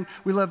climbing.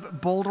 We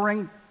love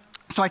bouldering.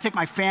 So I take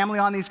my family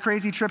on these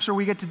crazy trips where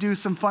we get to do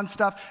some fun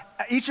stuff.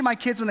 Each of my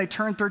kids, when they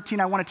turn 13,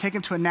 I want to take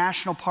them to a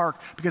national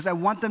park because I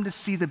want them to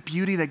see the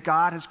beauty that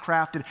God has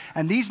crafted.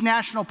 And these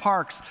national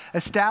parks,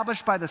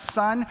 established by the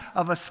son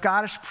of a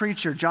Scottish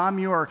preacher, John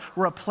Muir,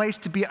 were a place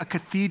to be a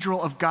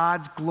cathedral of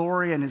God's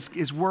glory and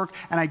his work.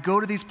 And I go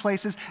to these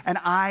places and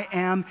I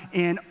am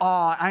in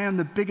awe. I am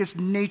the biggest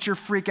nature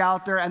freak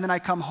out there. And then I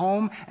come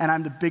home and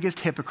I'm the biggest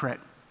hypocrite.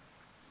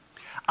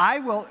 I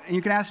will, and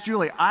you can ask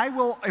Julie,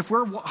 if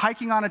we're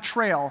hiking on a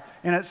trail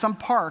and at some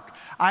park,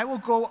 I will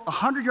go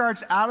 100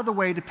 yards out of the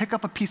way to pick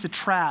up a piece of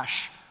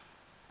trash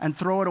and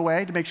throw it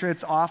away to make sure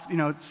it's off,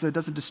 so it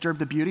doesn't disturb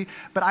the beauty.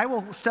 But I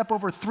will step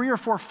over 3 or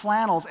 4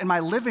 flannels in my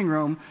living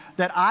room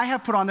that I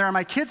have put on there and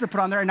my kids have put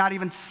on there and not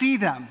even see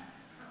them,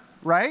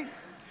 right?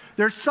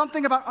 There's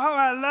something about, oh,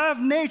 I love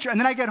nature. And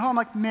then I get home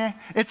like, meh.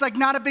 It's like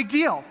not a big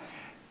deal.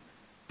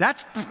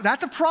 That's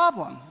a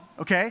problem,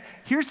 okay?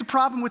 Here's the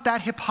problem with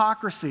that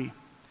hypocrisy.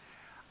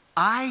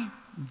 I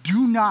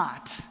do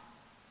not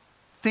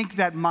think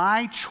that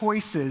my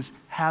choices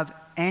have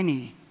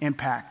any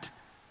impact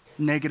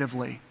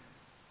negatively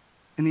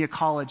in the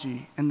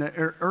ecology, in the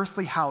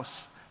earthly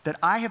house that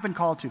I have been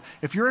called to.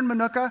 If you're in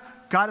Manuka,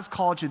 God has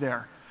called you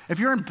there. If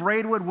you're in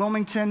Braidwood,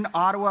 Wilmington,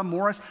 Ottawa,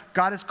 Morris,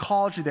 God has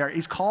called you there.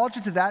 He's called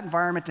you to that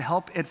environment to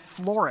help it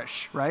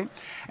flourish, right?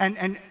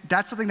 And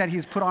that's something that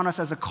he's put on us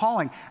as a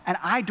calling. And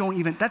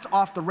that's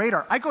off the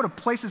radar. I go to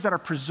places that are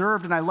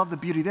preserved and I love the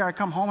beauty there. I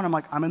come home and I'm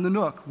like, I'm in the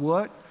nook.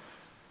 What?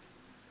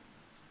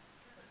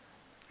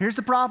 Here's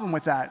the problem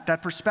with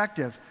that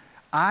perspective.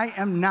 I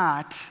am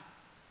not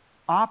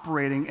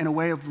operating in a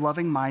way of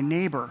loving my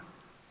neighbor.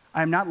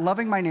 I am not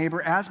loving my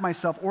neighbor as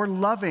myself or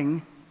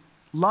loving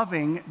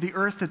the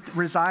earth that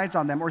resides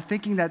on them or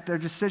thinking that their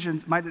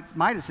decisions,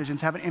 my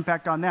decisions have an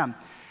impact on them.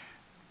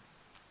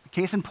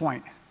 Case in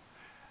point,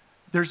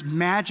 there's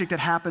magic that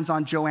happens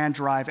on Joanne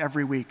Drive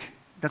every week.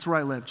 That's where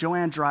I live,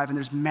 Joanne Drive, and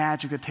there's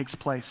magic that takes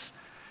place.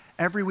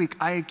 Every week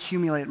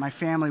my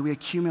family, we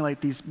accumulate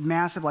these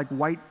massive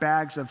white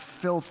bags of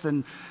filth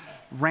and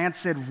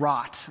rancid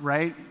rot,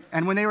 right?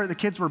 And when the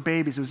kids were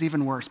babies, it was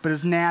even worse, but it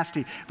was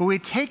nasty. But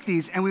we'd take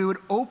these and we would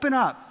open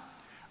up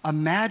a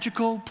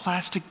magical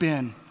plastic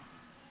bin.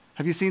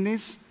 Have you seen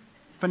these?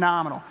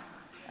 Phenomenal.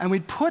 And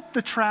we'd put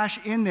the trash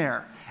in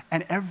there,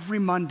 and every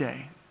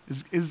Monday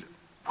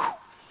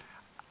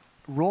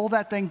roll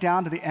that thing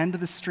down to the end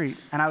of the street,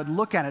 and I would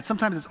look at it.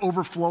 Sometimes it's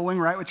overflowing,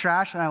 right, with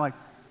trash, and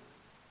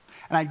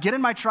I'd get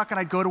in my truck and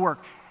I'd go to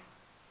work.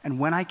 And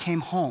when I came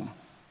home,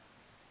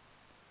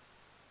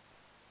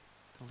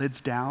 the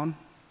lid's down,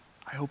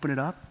 I open it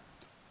up.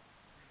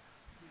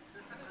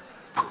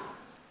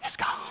 It's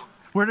gone.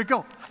 Where'd it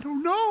go? I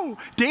don't know.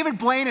 David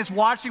Blaine is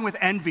watching with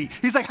envy.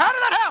 He's like, how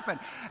did that happen?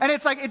 And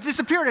it's like, it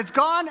disappeared. It's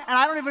gone, and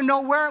I don't even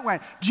know where it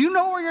went. Do you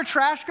know where your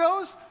trash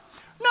goes?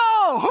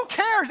 No, who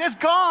cares? It's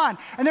gone.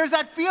 And there's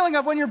that feeling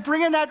of when you're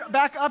bringing that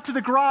back up to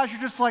the garage,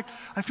 you're just like,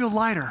 I feel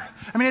lighter.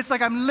 I mean, it's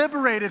like I'm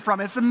liberated from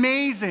it. It's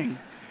amazing.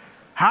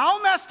 How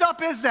messed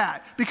up is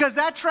that? Because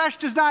that trash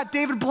does not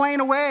David Blaine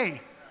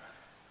away.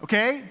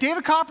 Okay?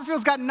 David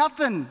Copperfield's got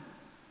nothing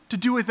to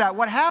do with that.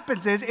 What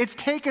happens is it's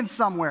taken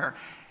somewhere.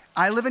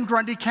 I live in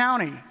Grundy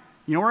County.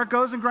 You know where it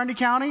goes in Grundy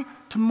County?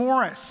 To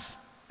Morris,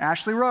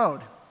 Ashley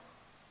Road.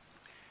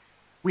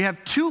 We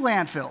have 2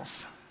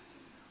 landfills.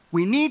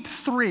 We need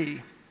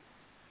 3.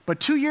 But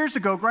 2 years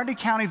ago, Grundy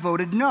County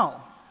voted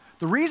no.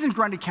 The reason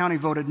Grundy County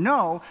voted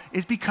no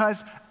is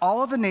because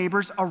all of the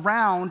neighbors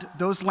around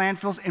those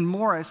landfills in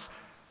Morris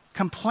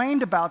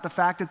complained about the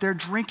fact that their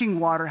drinking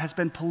water has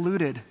been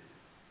polluted.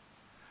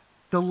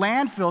 The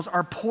landfills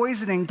are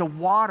poisoning the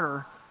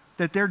water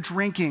that they're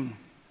drinking.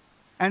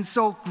 And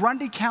so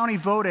Grundy County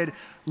voted,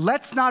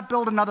 let's not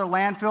build another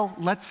landfill,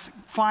 let's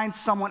find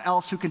someone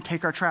else who can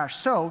take our trash.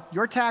 So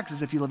your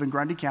taxes, if you live in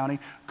Grundy County,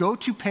 go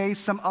to pay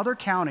some other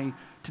county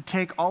to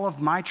take all of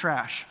my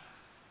trash.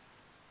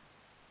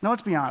 Now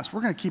let's be honest,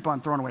 we're going to keep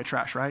on throwing away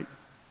trash, right?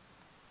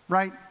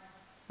 Right?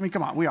 I mean,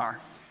 come on, we are.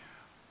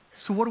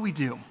 So what do we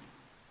do?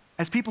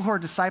 As people who are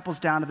disciples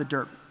down to the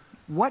dirt,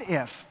 what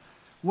if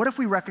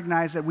we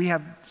recognize that we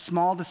have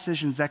small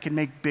decisions that can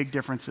make big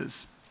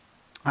differences?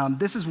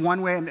 This is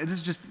one way, and this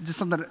is just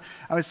something that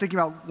I was thinking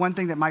about, one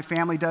thing that my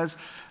family does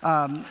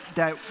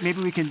that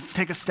maybe we can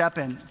take a step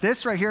in.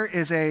 This right here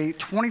is a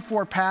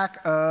 24-pack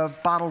of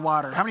bottled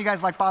water. How many of you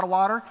guys like bottled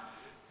water?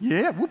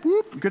 Yeah, whoop,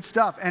 whoop, good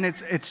stuff. And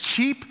it's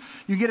cheap.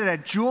 You get it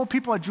at Jewel.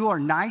 People at Jewel are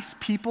nice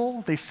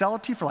people. They sell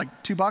it to you for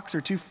like $2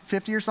 or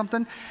 $2.50 or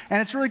something,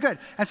 and it's really good.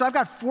 And so I've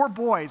got 4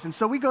 boys, and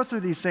so we go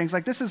through these things.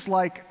 Like this is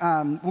like,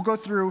 we'll go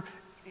through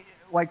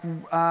like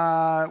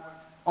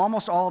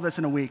almost all of this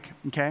in a week,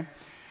 okay?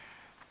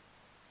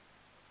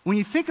 When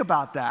you think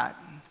about that,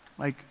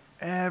 like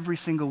every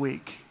single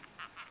week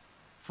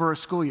for a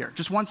school year,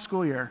 just one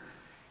school year,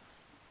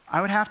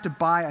 I would have to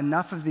buy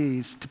enough of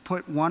these to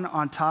put one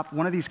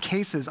of these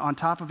cases on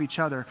top of each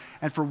other,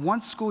 and for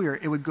one school year,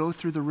 it would go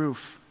through the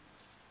roof.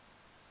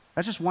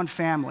 That's just one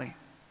family,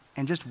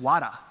 and just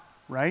water,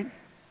 right?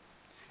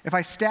 If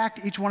I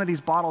stacked each one of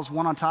these bottles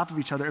one on top of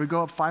each other, it would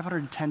go up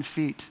 510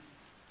 feet.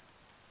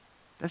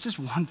 That's just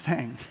one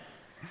thing.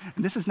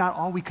 And this is not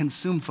all we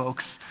consume,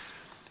 folks.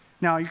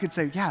 Now, you could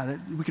say, yeah,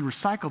 we can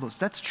recycle those.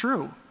 That's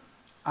true.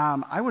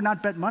 I would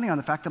not bet money on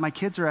the fact that my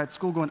kids are at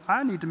school going,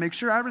 I need to make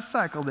sure I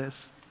recycle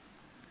this.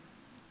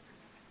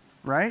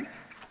 Right?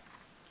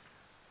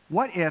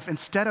 What if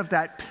instead of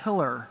that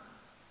pillar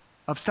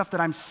of stuff that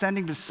I'm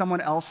sending to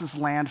someone else's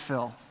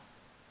landfill,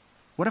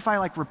 what if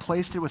I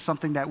replaced it with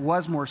something that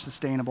was more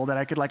sustainable, that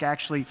I could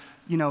actually,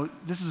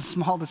 this is a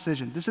small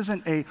decision. This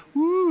isn't a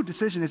woo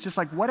decision. It's just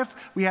what if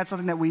we had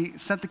something that we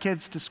sent the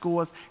kids to school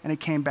with and it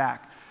came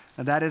back?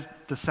 Now that is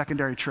the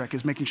secondary trick,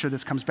 is making sure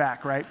this comes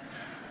back, right?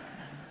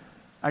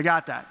 I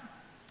got that.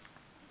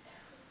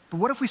 But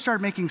what if we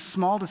started making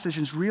small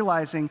decisions,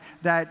 realizing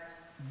that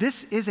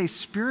this is a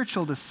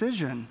spiritual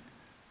decision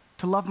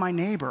to love my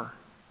neighbor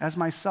as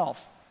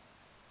myself?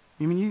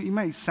 I mean, you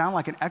might sound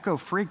like an echo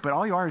freak, but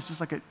all you are is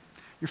just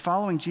you're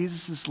following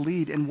Jesus'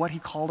 lead in what he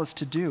called us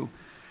to do.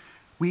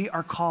 We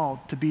are called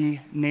to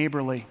be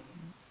neighborly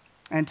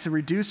and to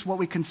reduce what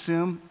we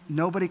consume.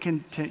 Nobody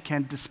can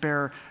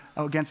despair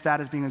against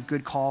that as being a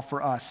good call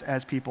for us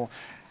as people.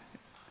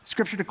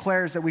 Scripture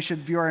declares that we should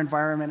view our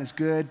environment as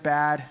good,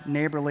 bad,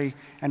 neighborly,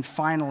 and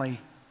finally,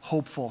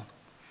 hopeful.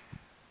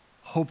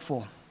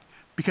 Hopeful.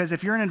 Because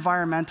if you're an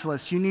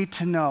environmentalist, you need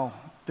to know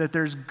that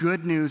there's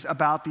good news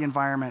about the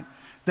environment,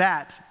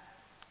 that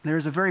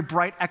there's a very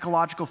bright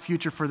ecological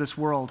future for this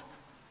world,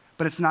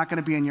 but it's not going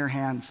to be in your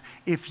hands.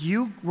 If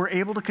you were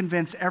able to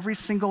convince every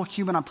single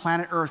human on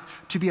planet Earth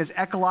to be as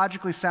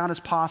ecologically sound as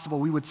possible,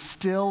 we would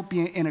still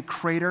be in a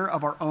crater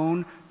of our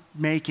own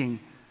making.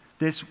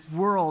 This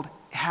world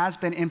has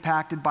been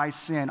impacted by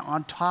sin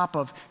on top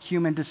of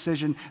human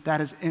decision that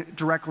has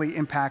directly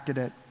impacted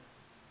it.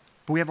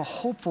 But we have a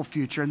hopeful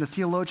future, and the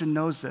theologian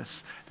knows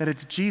this, that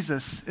it's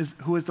Jesus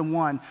who is the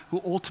one who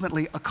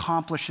ultimately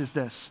accomplishes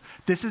this.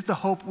 This is the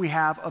hope we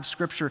have of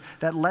Scripture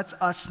that lets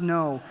us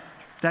know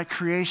that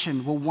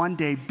creation will one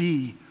day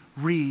be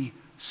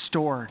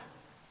restored.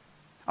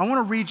 I want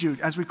to read you,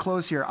 as we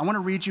close here, I want to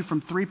read you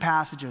from 3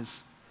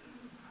 passages.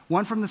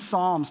 One from the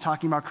Psalms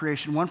talking about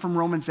creation, one from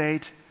Romans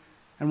 8,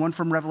 and one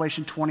from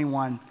Revelation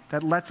 21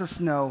 that lets us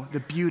know the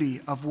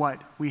beauty of what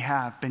we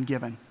have been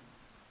given.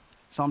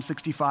 Psalm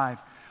 65.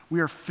 We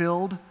are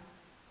filled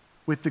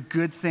with the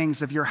good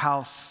things of your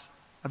house,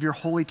 of your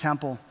holy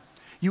temple.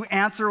 You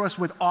answer us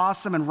with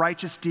awesome and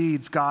righteous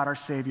deeds, God our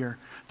Savior,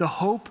 the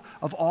hope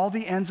of all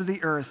the ends of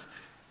the earth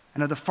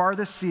and of the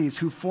farthest seas,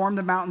 who formed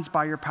the mountains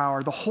by your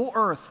power. The whole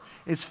earth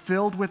is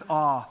filled with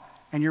awe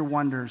and your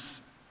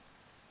wonders.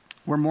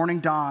 Where morning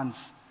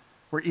dawns,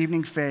 where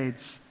evening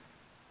fades,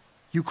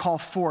 you call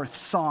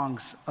forth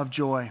songs of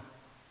joy.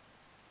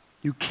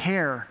 You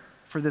care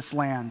for this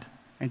land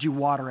and you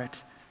water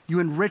it. You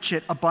enrich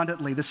it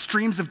abundantly. The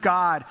streams of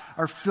God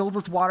are filled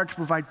with water to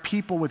provide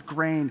people with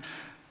grain,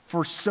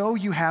 for so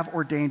you have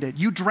ordained it.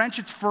 You drench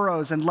its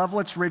furrows and level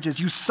its ridges.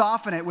 You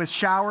soften it with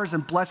showers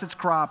and bless its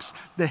crops.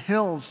 The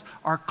hills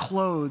are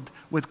clothed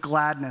with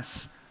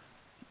gladness.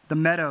 The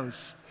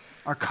meadows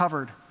are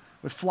covered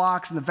with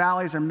flocks, and the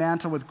valleys are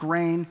mantled with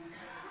grain.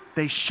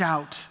 They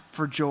shout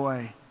for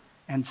joy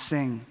and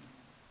sing.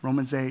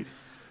 Romans 8.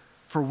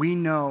 For we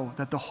know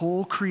that the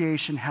whole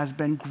creation has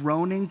been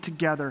groaning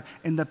together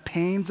in the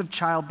pains of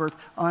childbirth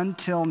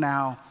until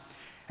now.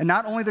 And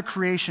not only the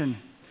creation,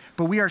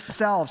 but we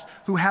ourselves,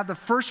 who have the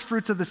first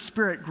fruits of the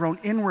Spirit, groan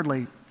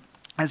inwardly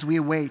as we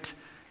await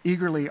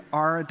eagerly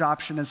our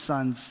adoption as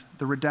sons,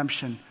 the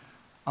redemption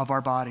of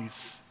our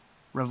bodies.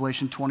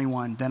 Revelation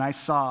 21. Then I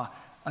saw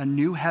a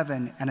new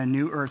heaven and a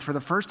new earth. For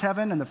the first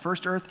heaven and the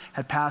first earth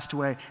had passed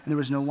away, and there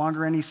was no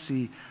longer any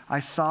sea. I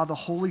saw the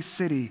holy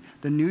city,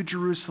 the new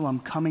Jerusalem,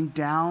 coming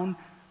down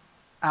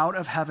out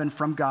of heaven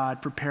from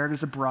God, prepared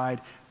as a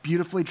bride,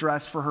 beautifully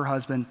dressed for her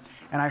husband.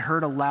 And I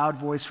heard a loud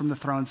voice from the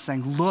throne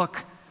saying, look,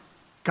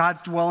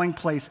 God's dwelling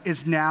place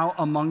is now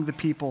among the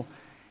people,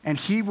 and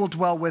he will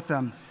dwell with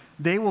them.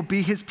 They will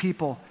be his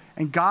people,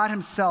 and God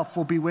himself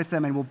will be with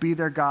them and will be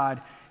their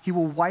God. He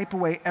will wipe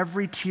away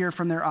every tear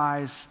from their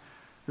eyes.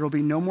 There will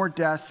be no more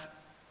death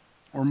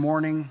or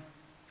mourning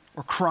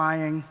or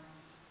crying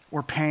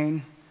or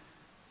pain,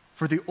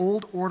 for the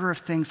old order of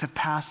things have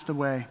passed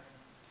away.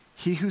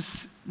 He who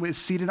is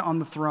seated on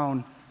the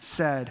throne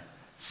said,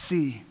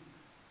 see,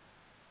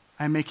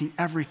 I am making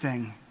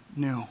everything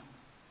new.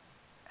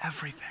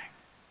 Everything.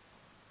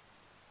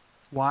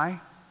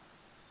 Why?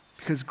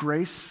 Because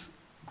grace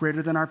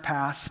greater than our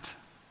past,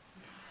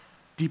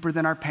 deeper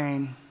than our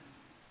pain,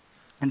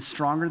 and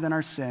stronger than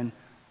our sin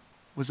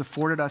was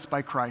afforded us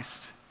by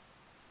Christ.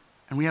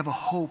 And we have a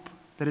hope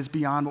that is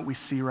beyond what we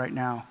see right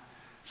now.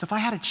 So if I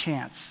had a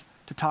chance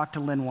to talk to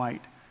Lynn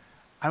White,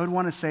 I would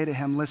want to say to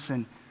him,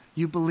 listen,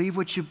 you believe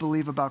what you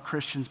believe about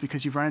Christians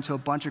because you've run into a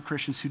bunch of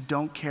Christians who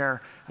don't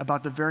care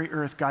about the very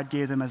earth God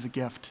gave them as a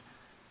gift.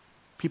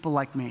 People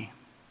like me.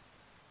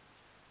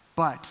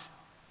 But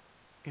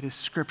it is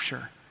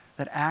Scripture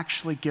that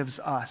actually gives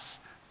us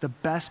the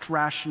best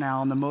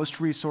rationale and the most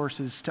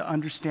resources to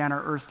understand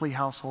our earthly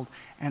household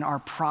and our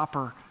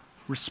proper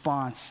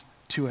response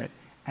to it.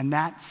 And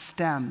that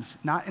stems,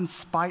 not in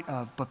spite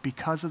of, but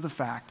because of the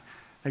fact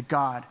that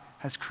God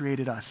has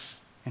created us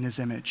in his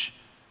image.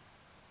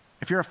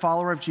 If you're a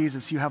follower of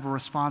Jesus, you have a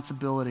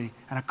responsibility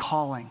and a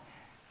calling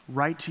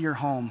right to your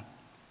home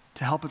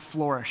to help it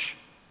flourish.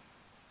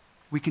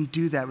 We can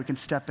do that. We can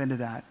step into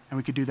that, and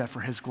we can do that for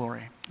his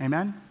glory.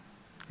 Amen?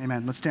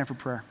 Amen. Let's stand for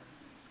prayer.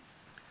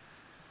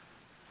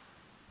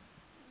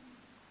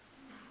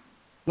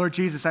 Lord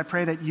Jesus, I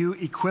pray that you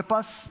equip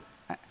us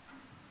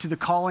to the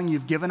calling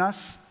you've given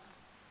us.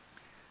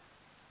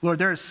 Lord,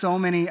 there are so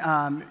many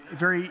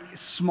very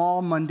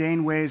small,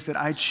 mundane ways that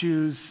I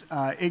choose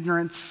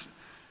ignorance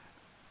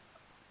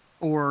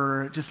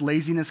or just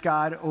laziness,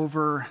 God,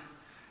 over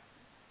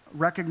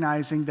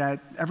recognizing that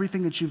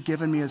everything that you've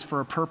given me is for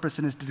a purpose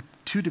and is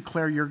to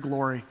declare your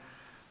glory.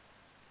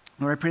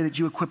 Lord, I pray that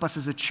you equip us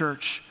as a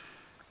church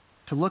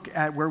to look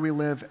at where we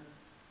live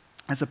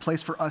as a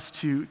place for us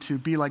to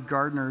be like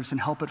gardeners and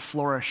help it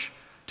flourish,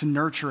 to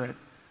nurture it,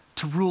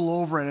 to rule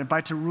over it. And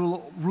by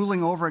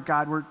ruling over it,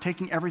 God, we're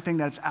taking everything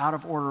that's out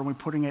of order and we're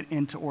putting it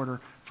into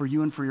order for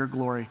you and for your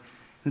glory.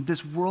 That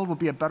this world will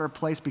be a better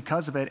place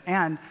because of it,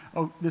 and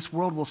this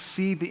world will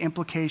see the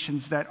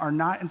implications that are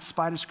not in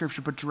spite of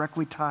Scripture, but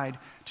directly tied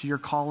to your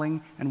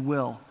calling and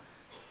will.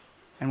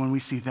 And when we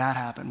see that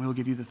happen, we will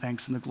give you the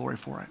thanks and the glory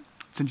for it.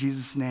 It's in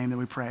Jesus' name that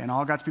we pray. And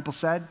all God's people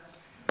said,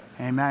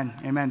 amen.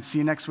 Amen. See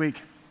you next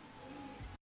week.